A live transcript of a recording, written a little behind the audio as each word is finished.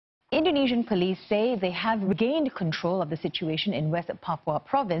Indonesian police say they have regained control of the situation in West Papua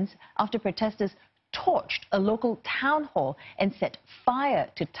province after protesters torched a local town hall and set fire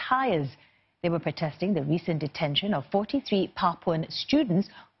to tires. They were protesting the recent detention of 43 Papuan students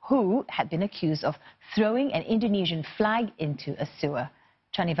who had been accused of throwing an Indonesian flag into a sewer.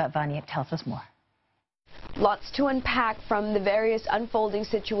 Chanivat Vaniak tells us more. Lots to unpack from the various unfolding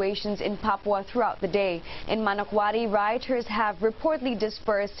situations in Papua throughout the day. In Manokwari, rioters have reportedly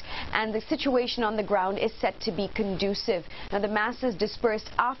dispersed and the situation on the ground is set to be conducive. Now, the masses dispersed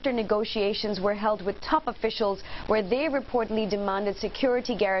after negotiations were held with top officials where they reportedly demanded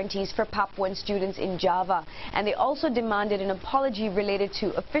security guarantees for Papuan students in Java. And they also demanded an apology related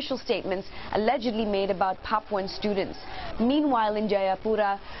to official statements allegedly made about Papuan students. Meanwhile, in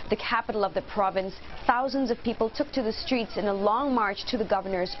Jayapura, the capital of the province, thousands of people took to the streets in a long march to the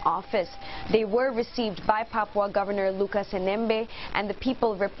governor's office. They were received by Papua Governor Lukas Enembe, and the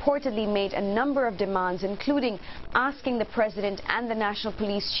people reportedly made a number of demands, including asking the president and the national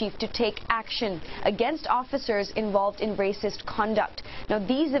police chief to take action against officers involved in racist conduct. Now,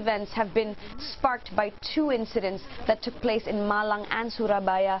 these events have been sparked by two incidents that took place in Malang and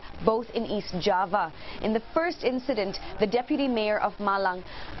Surabaya, both in East Java. In the first incident, the deputy mayor of Malang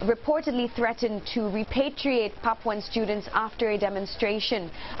reportedly threatened to repatriate Papuan students after a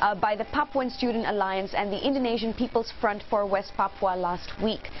demonstration by the Papuan Student Alliance and the Indonesian People's Front for West Papua last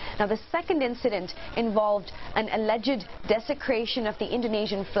week. Now, the second incident involved an alleged desecration of the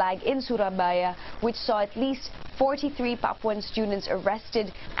Indonesian flag in Surabaya, which saw at least 43 Papuan students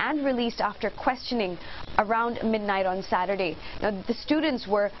arrested and released after questioning around midnight on Saturday. Now, the students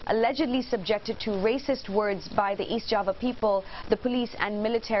were allegedly subjected to racist words by the East Java people, the police and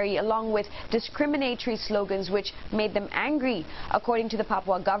military, along with discriminatory slogans which made them angry, according to the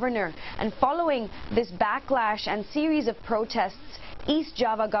Papua governor. And following this backlash and series of protests, East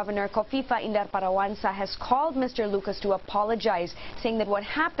Java Governor Kofifa Indar Parawansa has called Mr. Lucas to apologize, saying that what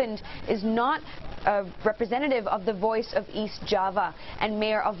happened is not representative of the voice of East Java. And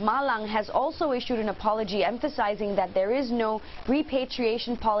Mayor of Malang has also issued an apology, emphasizing that there is no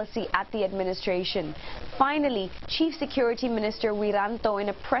repatriation policy at the administration. Finally, Chief Security Minister Wiranto, in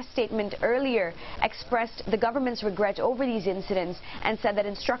a press statement earlier, expressed the government's regret over these incidents and said that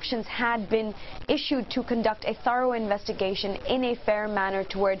instructions had been issued to conduct a thorough investigation in a fair manner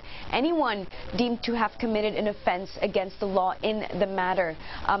toward anyone deemed to have committed an offense against the law in the matter.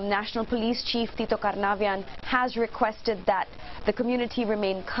 National Police Chief Tito Karnavian has requested that the community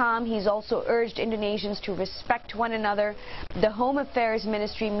remain calm. He's also urged Indonesians to respect one another. The Home Affairs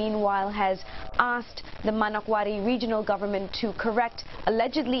Ministry, meanwhile, has asked the Manokwari regional government to correct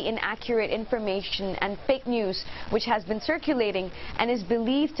allegedly inaccurate information and fake news which has been circulating and is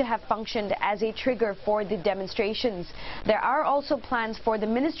believed to have functioned as a trigger for the demonstrations. There are also plans for the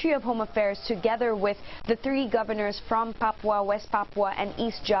Ministry of Home Affairs, together with the three governors from Papua, West Papua and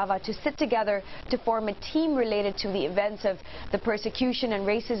East Java, to sit together to form a team related to the events of the persecution and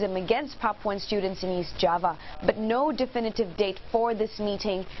racism against Papuan students in East Java. But no definitive date for this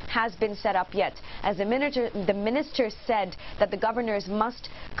meeting has been set up yet, as the minister said that the governors must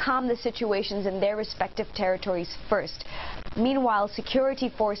calm the situations in their respective territories first. Meanwhile, security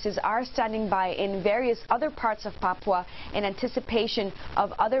forces are standing by in various other parts of Papua in anticipation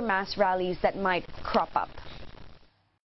of other mass rallies that might crop up.